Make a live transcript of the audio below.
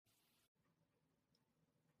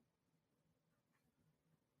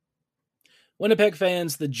Winnipeg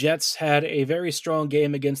fans, the Jets had a very strong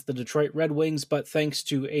game against the Detroit Red Wings, but thanks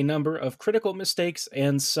to a number of critical mistakes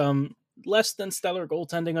and some less than stellar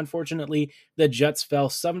goaltending, unfortunately, the Jets fell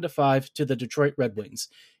 7-5 to the Detroit Red Wings.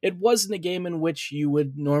 It wasn't a game in which you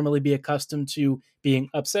would normally be accustomed to being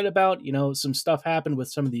upset about. Some stuff happened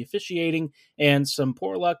with some of the officiating and some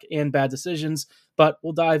poor luck and bad decisions, but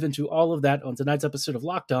we'll dive into all of that on tonight's episode of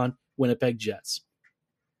Locked On Winnipeg Jets.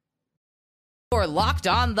 You're Locked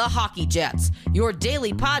On the Hockey Jets, your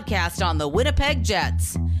daily podcast on the Winnipeg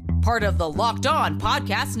Jets. Part of the Locked On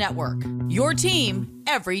Podcast Network, your team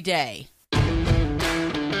every day.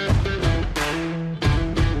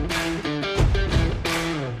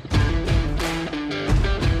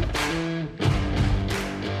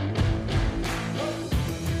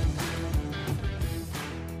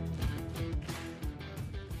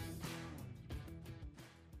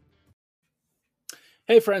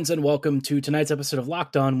 Hey friends, and welcome to tonight's episode of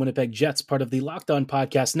Locked On Winnipeg Jets, part of the Locked On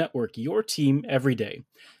Podcast Network, your team every day.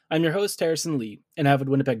 I'm your host, Harrison Lee, an avid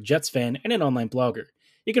Winnipeg Jets fan and an online blogger.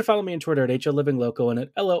 You can follow me on Twitter at HLLivingLoco and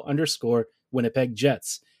at LO_Winnipeg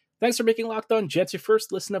Jets. Thanks for making Locked On Jets your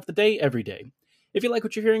first listen of the day every day. If you like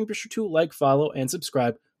what you're hearing, be sure to like, follow, and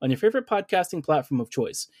subscribe on your favorite podcasting platform of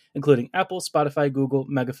choice, including Apple, Spotify, Google,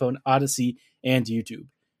 Megaphone, Odyssey, and YouTube.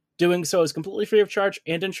 Doing so is completely free of charge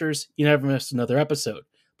and ensures you never miss another episode.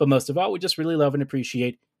 But most of all, we just really love and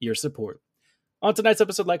appreciate your support. On tonight's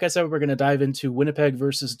episode, like I said, we're going to dive into Winnipeg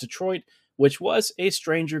versus Detroit, which was a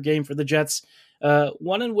stranger game for the Jets.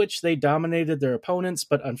 One in which they dominated their opponents,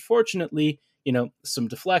 but unfortunately, some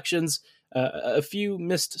deflections, a few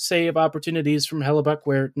missed save opportunities from Hellebuyck,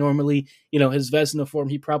 where normally, his Vezina form,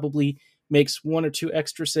 he probably makes one or two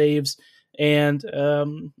extra saves. And,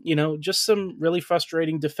 just some really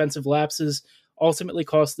frustrating defensive lapses ultimately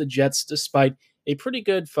cost the Jets despite a pretty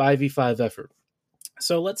good 5v5 effort.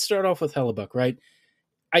 So let's start off with Hellebuyck, right?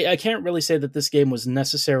 I can't really say that this game was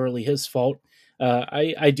necessarily his fault.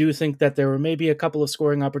 I do think that there were maybe a couple of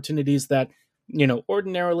scoring opportunities that,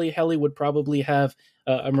 ordinarily Helly would probably have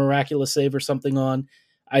a miraculous save or something on.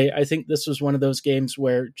 I think this was one of those games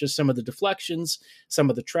where just some of the deflections, some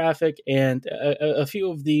of the traffic, and a few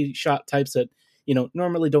of the shot types that,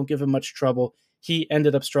 normally don't give him much trouble, he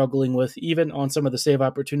ended up struggling with. Even on some of the save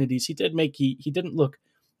opportunities he did make, he didn't look,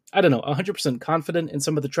 100% confident in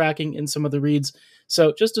some of the tracking, in some of the reads.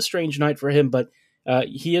 So just a strange night for him, but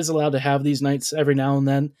he is allowed to have these nights every now and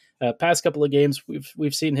then. Past couple of games,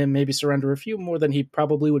 we've seen him maybe surrender a few more than he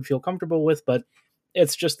probably would feel comfortable with, but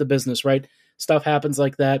it's just the business, right? Stuff happens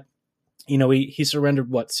like that. He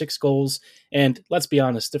surrendered 6 goals, and let's be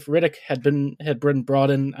honest, if Riddick had been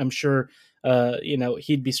brought in, I'm sure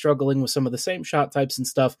he'd be struggling with some of the same shot types and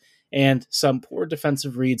stuff, and some poor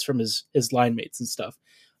defensive reads from his line mates and stuff.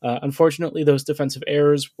 Unfortunately, those defensive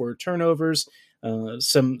errors were turnovers,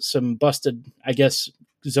 some busted,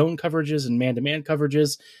 zone coverages and man-to-man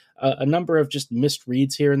coverages, a number of just missed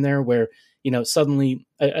reads here and there where, suddenly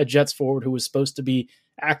a Jets forward who was supposed to be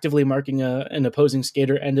actively marking an opposing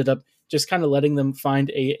skater ended up just kind of letting them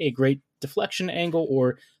find a great deflection angle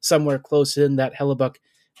or somewhere close in that Hellebuyck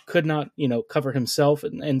could not, cover himself.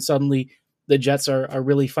 And suddenly the Jets are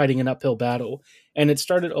really fighting an uphill battle. And it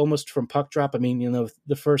started almost from puck drop. The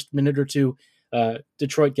first minute or two,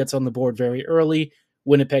 Detroit gets on the board very early.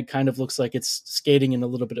 Winnipeg kind of looks like it's skating in a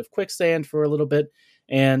little bit of quicksand for a little bit.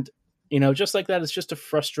 And, just like that, it's just a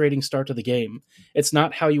frustrating start to the game. It's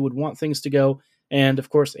not how you would want things to go. And, of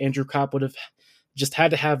course, Andrew Copp would have just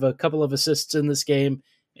had to have a couple of assists in this game.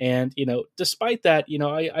 And, despite that,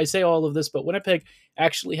 I say all of this, but Winnipeg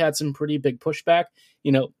actually had some pretty big pushback.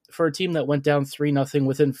 For a team that went down 3-0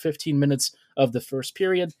 within 15 minutes of the first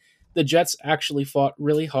period, the Jets actually fought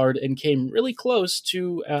really hard and came really close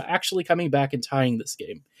to actually coming back and tying this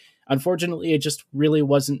game. Unfortunately, it just really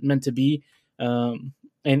wasn't meant to be. And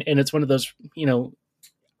it's one of those,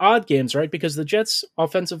 odd games, right? Because the Jets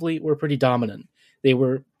offensively were pretty dominant. They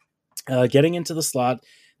were getting into the slot.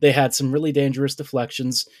 They had some really dangerous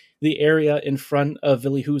deflections. The area in front of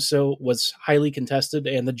Ville Husso was highly contested,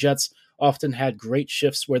 and the Jets often had great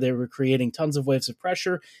shifts where they were creating tons of waves of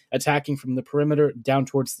pressure, attacking from the perimeter down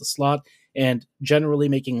towards the slot, and generally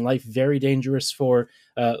making life very dangerous for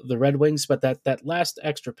the Red Wings. But that last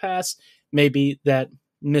extra pass, maybe that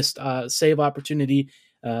missed save opportunity,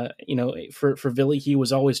 for Ville, he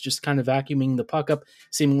was always just kind of vacuuming the puck up,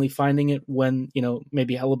 seemingly finding it when,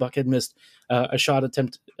 maybe Hellebuyck had missed a shot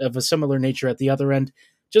attempt of a similar nature at the other end.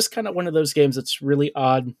 Just kind of one of those games that's really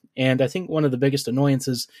odd. And I think one of the biggest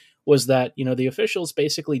annoyances was that, the officials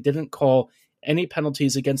basically didn't call any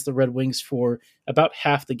penalties against the Red Wings for about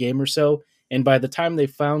half the game or so. And by the time they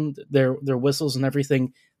found their whistles and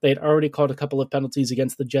everything, They had already called a couple of penalties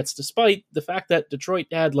against the Jets, despite the fact that Detroit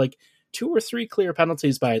had like 2 or 3 clear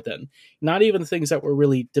penalties by then. Not even things that were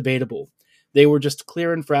really debatable. They were just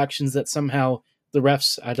clear infractions that somehow the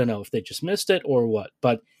refs, I don't know if they just missed it or what,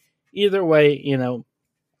 but either way,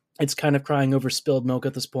 it's kind of crying over spilled milk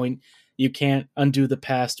at this point. You can't undo the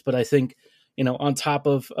past, but I think, on top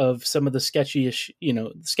of some of the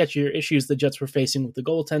sketchier issues the Jets were facing with the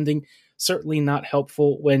goaltending, certainly not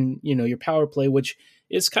helpful when, your power play, which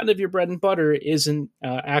is kind of your bread and butter, isn't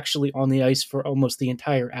actually on the ice for almost the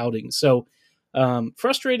entire outing. So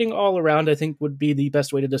frustrating all around, I think, would be the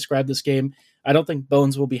best way to describe this game. I don't think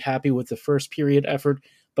Bones will be happy with the first period effort,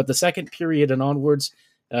 but the second period and onwards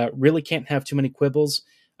really can't have too many quibbles.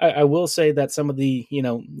 I will say that some of the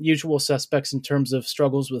usual suspects in terms of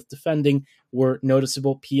struggles with defending were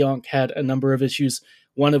noticeable. Pionk had a number of issues,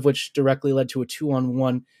 one of which directly led to a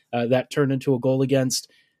 2-on-1 that turned into a goal against.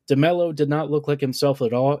 DeMello did not look like himself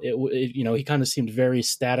at all. He kind of seemed very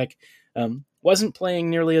static. Wasn't playing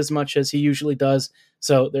nearly as much as he usually does,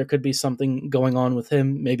 so there could be something going on with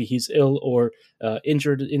him. Maybe he's ill or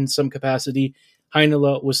injured in some capacity.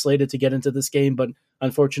 Heinola was slated to get into this game, but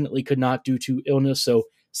unfortunately could not due to illness, so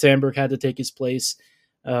Sandberg had to take his place.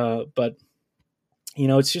 But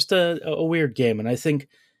it's just a weird game, and I think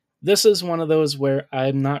this is one of those where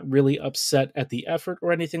I'm not really upset at the effort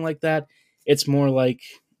or anything like that. It's more like,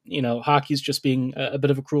 hockey's just being a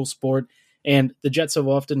bit of a cruel sport, and the Jets have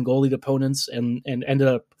often goalied opponents and ended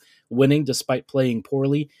up winning despite playing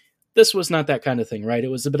poorly. This was not that kind of thing, right?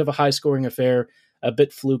 It was a bit of a high-scoring affair, a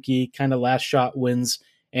bit fluky, kind of last shot wins,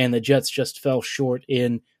 and the Jets just fell short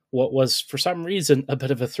in what was, for some reason, a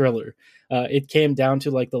bit of a thriller. It came down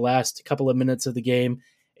to like the last couple of minutes of the game.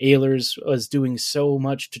 Ehlers was doing so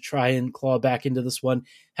much to try and claw back into this one,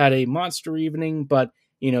 had a monster evening, but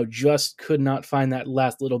just could not find that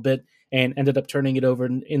last little bit and ended up turning it over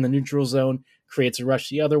in the neutral zone, creates a rush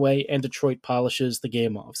the other way, and Detroit polishes the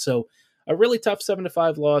game off. So a really tough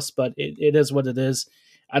 7-5 loss, but it is what it is.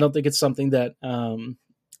 I don't think it's something that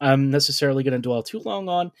I'm necessarily going to dwell too long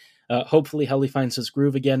on. Hopefully Helly finds his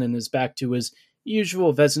groove again and is back to his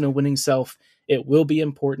usual Vezina winning self. It will be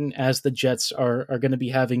important as the Jets are going to be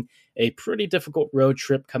having a pretty difficult road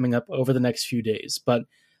trip coming up over the next few days. But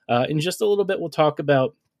in just a little bit, we'll talk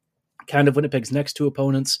about kind of Winnipeg's next 2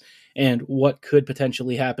 opponents and what could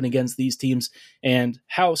potentially happen against these teams and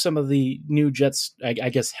how some of the new Jets, I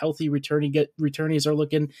guess, healthy returnees are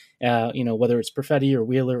looking, whether it's Perfetti or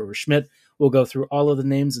Wheeler or Schmidt. We'll go through all of the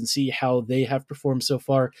names and see how they have performed so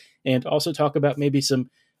far and also talk about maybe some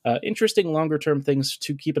interesting longer-term things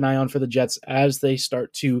to keep an eye on for the Jets as they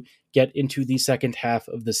start to get into the second half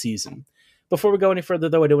of the season. Before we go any further,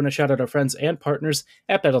 though, I do want to shout out our friends and partners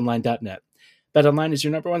at BetOnline.net. BetOnline is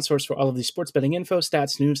your number one source for all of the sports betting info,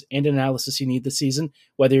 stats, news, and analysis you need this season,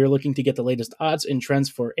 whether you're looking to get the latest odds and trends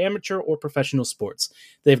for amateur or professional sports.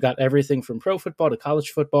 They've got everything from pro football to college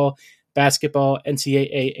football, basketball,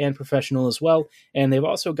 NCAA, and professional as well. And they've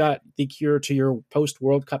also got the cure to your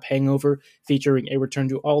post-World Cup hangover, featuring a return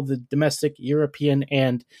to all the domestic, European,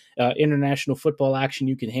 and international football action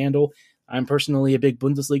you can handle. I'm personally a big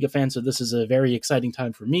Bundesliga fan, so this is a very exciting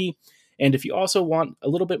time for me. And if you also want a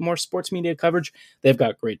little bit more sports media coverage, they've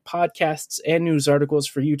got great podcasts and news articles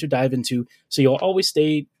for you to dive into, so you'll always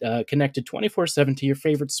stay connected 24/7 to your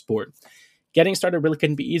favorite sport. Getting started really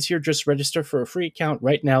couldn't be easier. Just register for a free account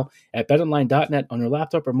right now at betonline.net on your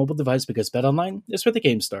laptop or mobile device, because BetOnline is where the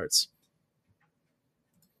game starts.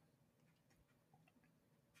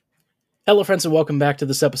 Hello, friends, and welcome back to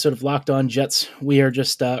this episode of Locked On Jets. We are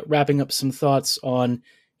just wrapping up some thoughts on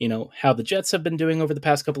how the Jets have been doing over the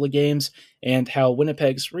past couple of games and how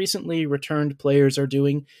Winnipeg's recently returned players are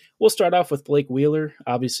doing. We'll start off with Blake Wheeler.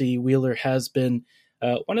 Obviously, Wheeler has been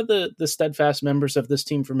one of the steadfast members of this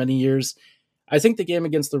team for many years. I think the game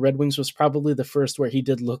against the Red Wings was probably the first where he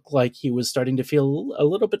did look like he was starting to feel a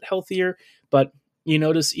little bit healthier, but you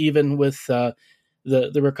notice even with the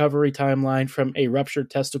recovery timeline from a ruptured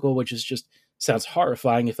testicle, which is just sounds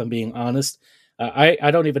horrifying if I'm being honest. I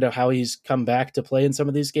don't even know how he's come back to play in some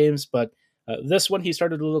of these games, but this one he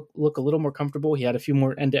started to look a little more comfortable. He had a few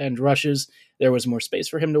more end-to-end rushes. There was more space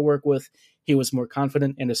for him to work with. He was more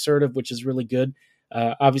confident and assertive, which is really good.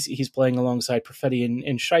 Obviously, he's playing alongside Perfetti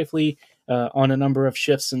and Scheifele on a number of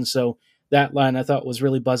shifts, and so that line I thought was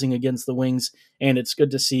really buzzing against the Wings, and it's good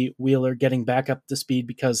to see Wheeler getting back up to speed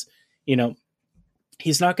because,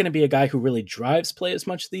 he's not going to be a guy who really drives play as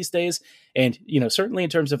much these days. And, certainly in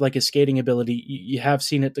terms of like his skating ability, you have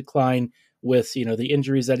seen it decline with, the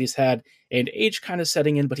injuries that he's had and age kind of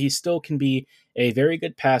setting in, but he still can be a very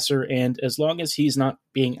good passer. And as long as he's not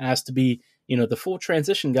being asked to be, the full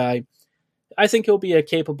transition guy, I think he'll be a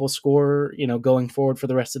capable scorer, going forward for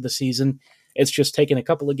the rest of the season. It's just taken a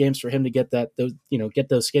couple of games for him to get get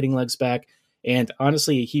those skating legs back. And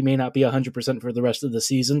honestly, he may not be 100% for the rest of the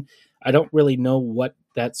season. I don't really know what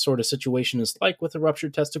that sort of situation is like with a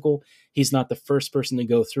ruptured testicle. He's not the first person to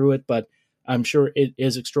go through it, but I'm sure it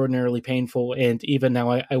is extraordinarily painful. And even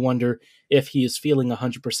now, I wonder if he is feeling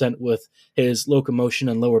 100% with his locomotion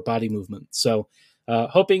and lower body movement. So,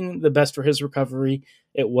 hoping the best for his recovery.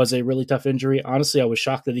 It was a really tough injury. Honestly, I was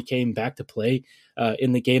shocked that he came back to play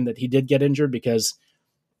in the game that he did get injured because,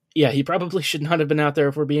 yeah, he probably should not have been out there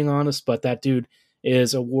if we're being honest, but that dude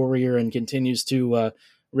is a warrior and continues to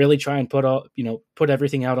really try and put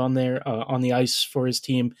everything out on there on the ice for his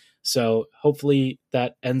team. So hopefully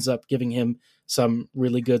that ends up giving him some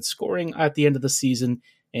really good scoring at the end of the season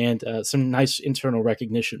and some nice internal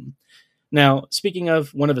recognition. Now, speaking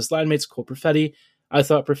of one of his line mates, Cole Perfetti, I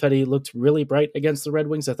thought Perfetti looked really bright against the Red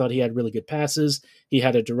Wings. I thought he had really good passes. He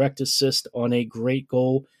had a direct assist on a great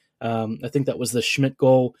goal. I think that was the Schmidt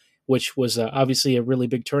goal, which was obviously a really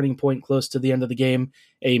big turning point close to the end of the game,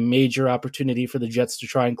 a major opportunity for the Jets to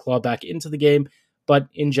try and claw back into the game. But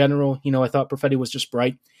in general, I thought Perfetti was just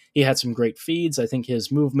bright. He had some great feeds. I think his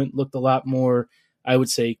movement looked a lot more, I would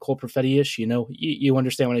say, Cole Perfetti-ish. You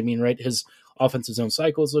understand what I mean, right? His offensive zone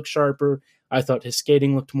cycles looked sharper. I thought his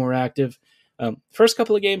skating looked more active. First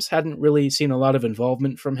couple of games hadn't really seen a lot of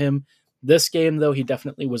involvement from him. This game, though, he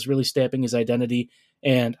definitely was really stamping his identity,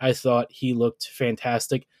 and I thought he looked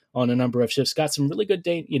fantastic on a number of shifts. Got some really good,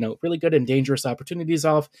 really good and dangerous opportunities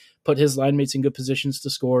off. Put his line mates in good positions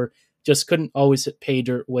to score. Just couldn't always hit pay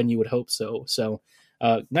dirt when you would hope so. So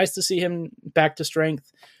nice to see him back to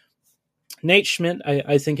strength. Nate Schmidt,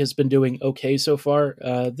 I think, has been doing okay so far.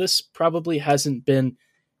 This probably hasn't been,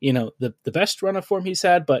 the best run of form he's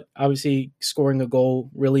had, but obviously scoring a goal,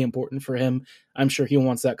 really important for him. I'm sure he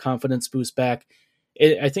wants that confidence boost back.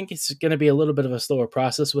 I think it's going to be a little bit of a slower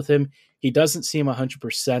process with him. He doesn't seem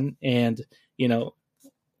 100%. And,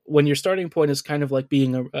 when your starting point is kind of like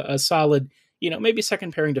being a solid, maybe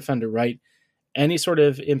second pairing defender, right? Any sort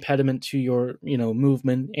of impediment to your,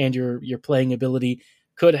 movement and your playing ability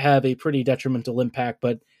could have a pretty detrimental impact.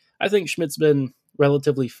 But I think Schmidt's been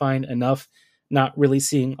relatively fine enough, not really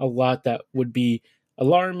seeing a lot that would be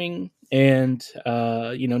alarming and,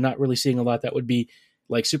 not really seeing a lot that would be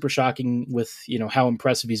like super shocking with, how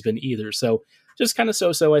impressive he's been either. So just kind of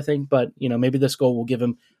so-so, I think, but, maybe this goal will give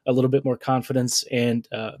him a little bit more confidence and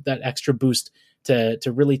that extra boost to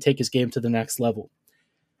really take his game to the next level.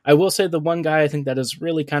 I will say the one guy I think that has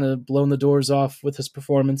really kind of blown the doors off with his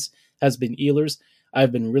performance has been Ehlers.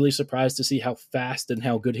 I've been really surprised to see how fast and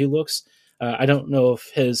how good he looks. I don't know if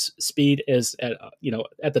his speed is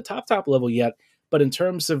at the top level yet, but in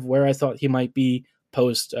terms of where I thought he might be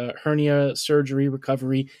post hernia surgery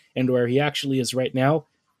recovery and where he actually is right now,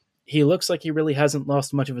 he looks like he really hasn't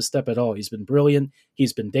lost much of a step at all. He's been brilliant.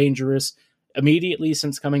 He's been dangerous. Immediately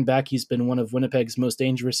since coming back, he's been one of Winnipeg's most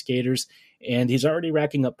dangerous skaters, and he's already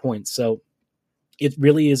racking up points. So it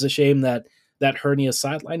really is a shame that hernia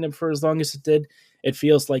sidelined him for as long as it did. It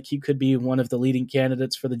feels like he could be one of the leading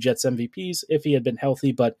candidates for the Jets MVPs if he had been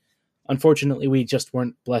healthy, but unfortunately we just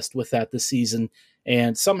weren't blessed with that this season.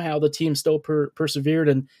 And somehow the team still persevered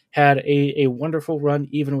and had a wonderful run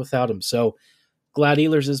even without him. So glad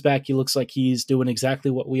Ehlers is back. He looks like he's doing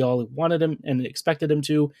exactly what we all wanted him and expected him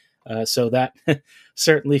to. So that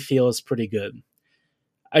certainly feels pretty good.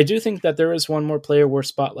 I do think that there is one more player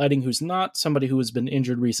worth spotlighting who's not somebody who has been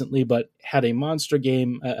injured recently, but had a monster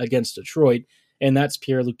game against Detroit, and that's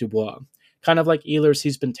Pierre-Luc Dubois. Kind of like Ehlers,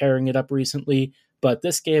 he's been tearing it up recently, but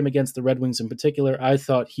this game against the Red Wings in particular, I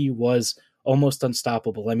thought he was almost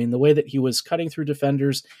unstoppable. I mean, the way that he was cutting through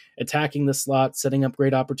defenders, attacking the slot, setting up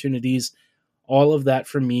great opportunities, all of that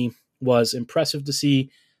for me was impressive to see.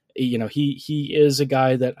 He is a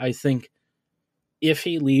guy that I think if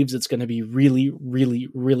he leaves, it's going to be really, really,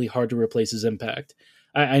 really hard to replace his impact.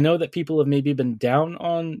 I know that people have maybe been down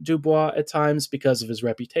on Dubois at times because of his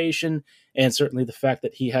reputation, and certainly the fact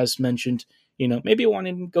that he has mentioned, maybe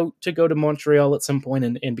wanting to go to Montreal at some point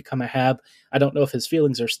and become a Hab. I don't know if his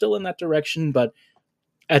feelings are still in that direction, but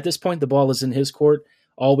at this point, the ball is in his court.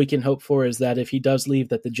 All we can hope for is that if he does leave,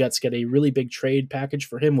 that the Jets get a really big trade package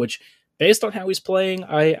for him, which, based on how he's playing,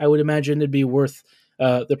 I would imagine it'd be worth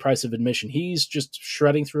the price of admission. He's just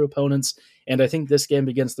shredding through opponents, and I think this game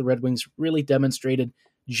against the Red Wings really demonstrated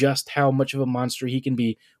just how much of a monster he can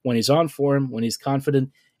be when he's on form, when he's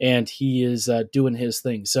confident, and he is doing his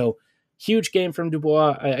thing. So, huge game from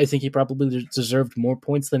Dubois. I think he probably deserved more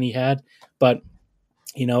points than he had, but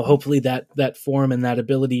hopefully that form and that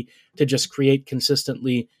ability to just create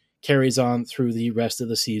consistently carries on through the rest of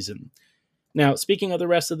the season. Now, speaking of the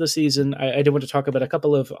rest of the season, I did want to talk about a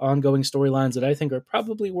couple of ongoing storylines that I think are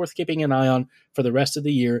probably worth keeping an eye on for the rest of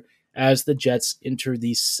the year as the Jets enter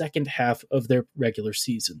the second half of their regular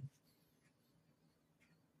season.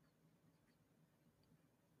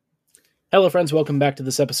 Hello, friends. Welcome back to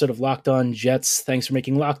this episode of Locked On Jets. Thanks for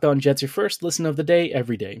making Locked On Jets your first listen of the day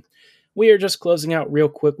every day. We are just closing out real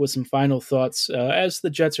quick with some final thoughts as the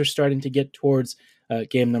Jets are starting to get towards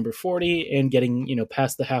game number 40 and getting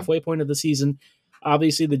past the halfway point of the season.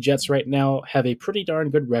 Obviously, the Jets right now have a pretty darn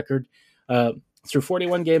good record. Through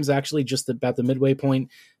 41 games, actually just about the midway point,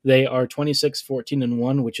 they are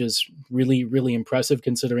 26-14-1, which is really, really impressive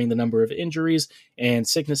considering the number of injuries and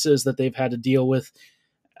sicknesses that they've had to deal with.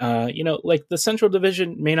 Like the Central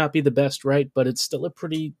Division may not be the best, right? But it's still a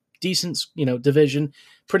pretty decent, division,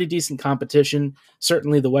 pretty decent competition.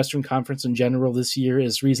 Certainly the Western Conference in general this year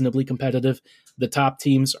is reasonably competitive. The top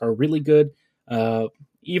teams are really good.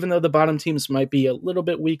 Even though the bottom teams might be a little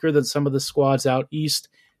bit weaker than some of the squads out east,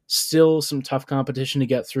 still some tough competition to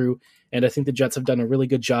get through. And I think the Jets have done a really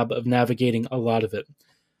good job of navigating a lot of it.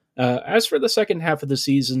 As for the second half of the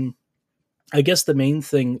season, I guess the main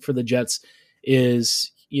thing for the Jets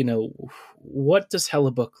is, what does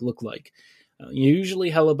Hellebuyck look like?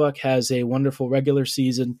 Usually Hellebuyck has a wonderful regular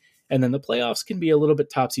season, and then the playoffs can be a little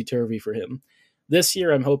bit topsy-turvy for him. This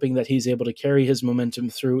year, I'm hoping that he's able to carry his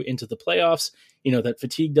momentum through into the playoffs, that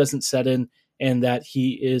fatigue doesn't set in, and that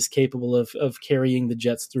he is capable of carrying the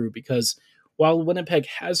Jets through. Because while Winnipeg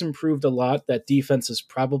has improved a lot, that defense is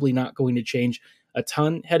probably not going to change a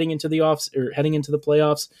ton heading into the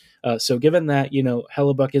playoffs. So given that,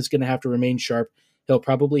 Hellebuyck is going to have to remain sharp, he'll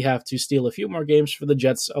probably have to steal a few more games for the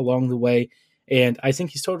Jets along the way. And I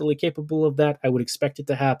think he's totally capable of that. I would expect it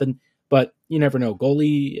to happen, but you never know.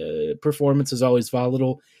 Goalie performance is always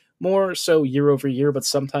volatile, more so year over year, but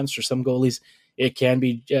sometimes for some goalies, it can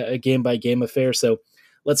be a game-by-game affair. So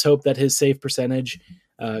let's hope that his save percentage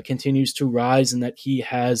continues to rise and that he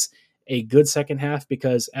has a good second half,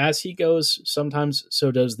 because as he goes, sometimes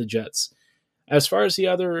so does the Jets. As far as the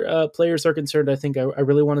other players are concerned, I think I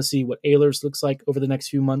really want to see what Ehlers looks like over the next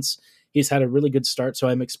few months. He's had a really good start, so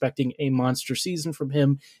I'm expecting a monster season from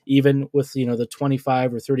him, even with the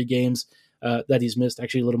 25 or 30 games that he's missed.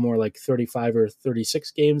 Actually, a little more like 35 or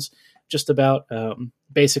 36 games, just about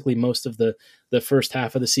basically most of the first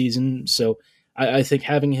half of the season. So I think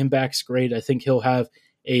having him back is great. I think he'll have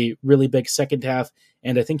a really big second half,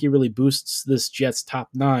 and I think he really boosts this Jets top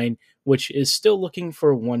 9, which is still looking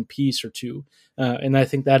for one piece or two. And I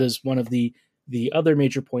think that is one of the other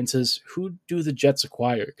major points is, who do the Jets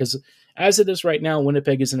acquire? Because as it is right now,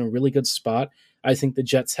 Winnipeg is in a really good spot. I think the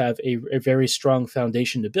Jets have a very strong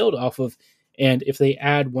foundation to build off of. And if they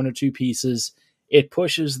add one or two pieces, it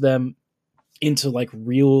pushes them into like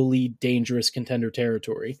really dangerous contender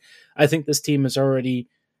territory. I think this team is already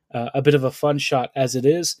a bit of a fun shot as it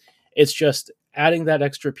is. It's just adding that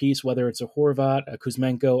extra piece, whether it's a Horvat, a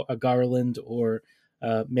Kuzmenko, a Garland, or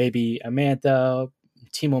maybe a Manta,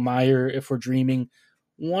 Timo Meier, if we're dreaming.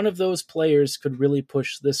 One of those players could really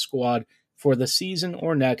push this squad for the season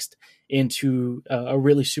or next into a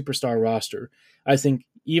really superstar roster. I think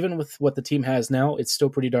even with what the team has now, it's still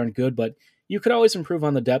pretty darn good, but you could always improve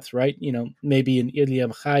on the depth, right? Maybe an Ilya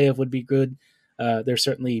Mikheyev would be good. There's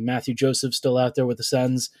certainly Matthew Joseph still out there with the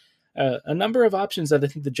Sens. A number of options that I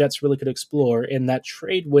think the Jets really could explore, and that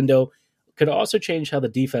trade window could also change how the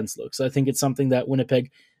defense looks. I think it's something that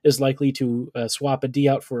Winnipeg is likely to swap a D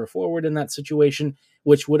out for a forward in that situation,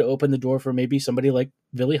 which would open the door for maybe somebody like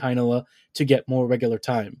Ville Heinola to get more regular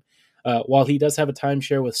time. While he does have a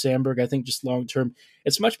timeshare with Sandberg, I think just long term,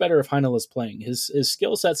 it's much better if Heinola's playing. His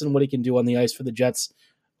skill sets and what he can do on the ice for the Jets,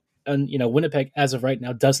 and Winnipeg as of right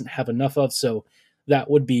now doesn't have enough of, so that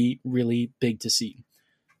would be really big to see.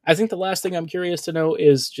 I think the last thing I'm curious to know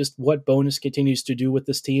is just what Bowness continues to do with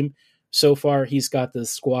this team. So far, he's got the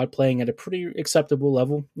squad playing at a pretty acceptable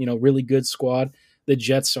level, really good squad. The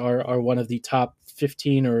Jets are one of the top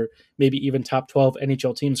 15 or maybe even top 12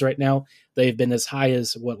 NHL teams right now. They've been as high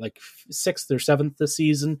as, 6th or 7th this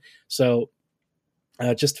season. So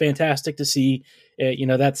just fantastic to see.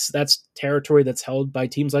 That's territory that's held by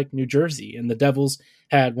teams like New Jersey. And the Devils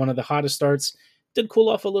had one of the hottest starts. Did cool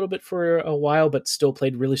off a little bit for a while, but still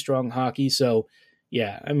played really strong hockey. So,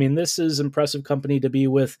 yeah, I mean, this is impressive company to be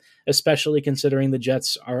with, especially considering the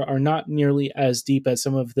Jets are not nearly as deep as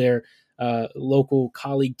some of their local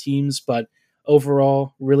colleague teams, but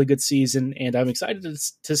overall, really good season, and I'm excited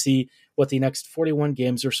to see what the next 41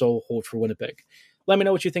 games or so hold for Winnipeg. Let me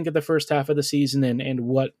know what you think of the first half of the season and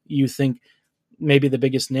what you think maybe the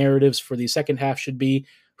biggest narratives for the second half should be.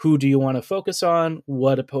 Who do you want to focus on?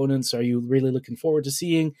 What opponents are you really looking forward to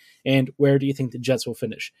seeing? And where do you think the Jets will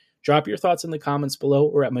finish? Drop your thoughts in the comments below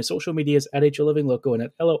or at my social medias at HLivingLoco and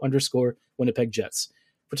at LO_Winnipeg Jets.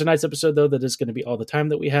 For tonight's episode, though, that is going to be all the time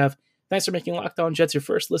that we have. Thanks for making Locked On Jets your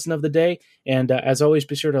first listen of the day. And as always,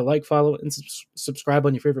 be sure to like, follow, and subscribe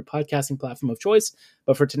on your favorite podcasting platform of choice.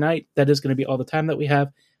 But for tonight, that is going to be all the time that we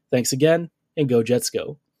have. Thanks again, and go Jets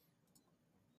go.